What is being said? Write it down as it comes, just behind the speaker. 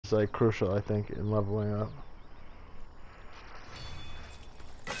is like crucial, I think, in leveling up.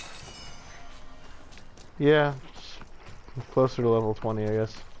 Yeah, it's closer to level 20, I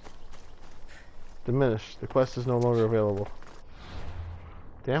guess. Diminished. The quest is no longer available.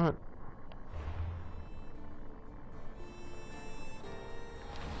 Damn it.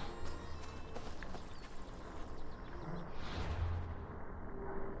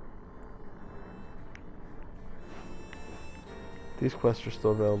 These quests are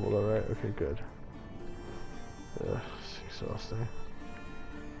still available though, right? Okay, good. Ugh, it's exhausting.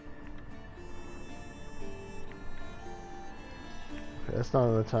 Okay, that's not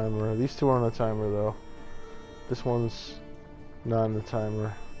on the timer. These two are on the timer though. This one's not on the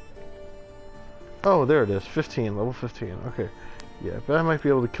timer. Oh, there it is. 15, level 15. Okay. Yeah, but I might be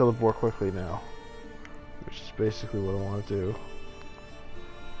able to kill the boar quickly now. Which is basically what I want to do.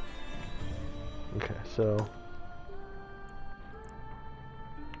 Okay, so...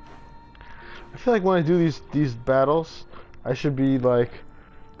 I feel like when I do these battles, I should be like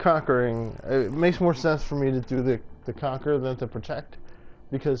conquering. It makes more sense for me to do the conquer than to protect,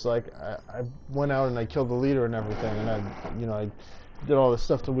 because like I went out and I killed the leader and everything, and I did all this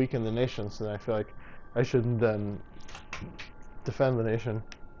stuff to weaken the nations, and I feel like I shouldn't then defend the nation.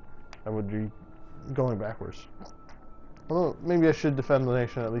 I would be going backwards. Although maybe I should defend the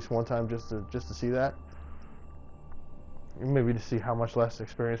nation at least one time just to see that. Maybe to see how much less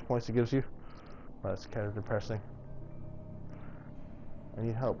experience points it gives you. Well, that's kind of depressing. I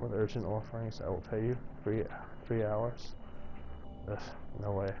need help with urgent offerings. I will pay you 3 hours. Ugh,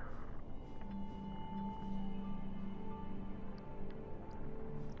 no way.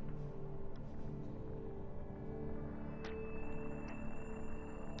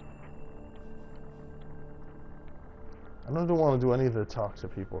 I don't want to do any of the talk to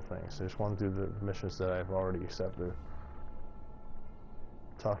people things. I just want to do the missions that I've already accepted.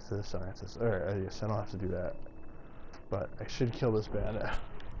 Talk to the scientist. Alright, yes, I don't have to do that. But I should kill this bandit.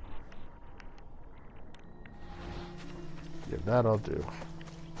 Yeah, that I'll do.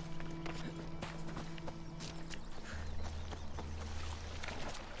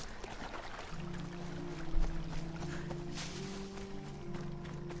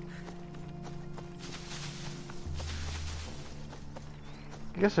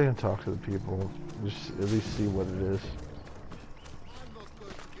 I guess I can talk to the people. Just at least see what it is.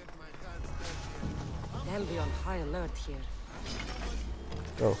 They'll be on high alert here.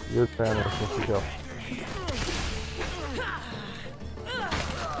 Oh, you're the banner since you go.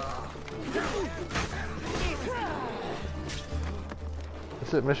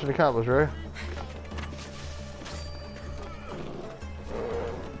 That's it, mission accomplished, right?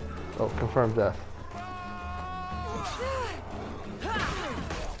 Oh, confirmed death.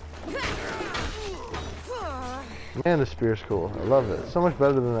 Man, the spear's cool. I love it. So much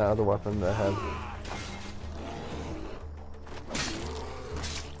better than that other weapon that I had.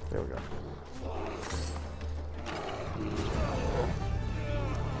 There we go.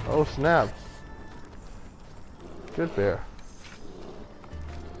 Oh snap. Good bear.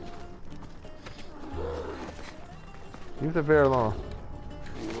 Leave the bear alone.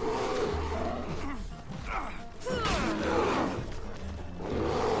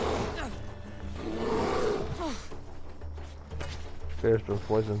 Bear's been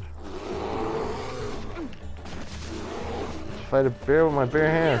poisoned. Let's fight a bear with my bare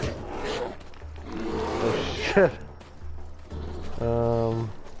hands. Oh shit.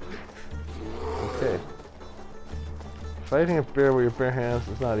 Okay. Fighting a bear with your bare hands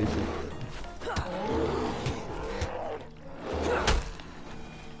is not easy.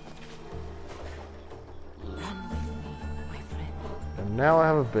 And now I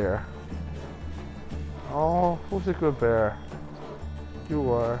have a bear. Oh, who's a good bear?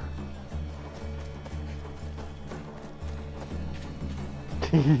 You are.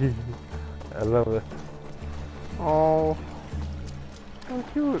 I love it. Oh, so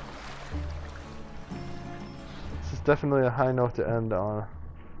cute. This is definitely a high note to end on,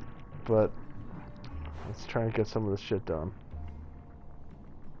 but let's try and get some of this shit done.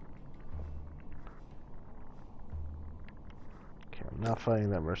 Okay, I'm not fighting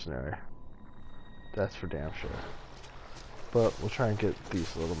that mercenary. That's for damn sure. But we'll try and get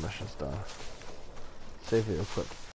these little missions done. Save the input.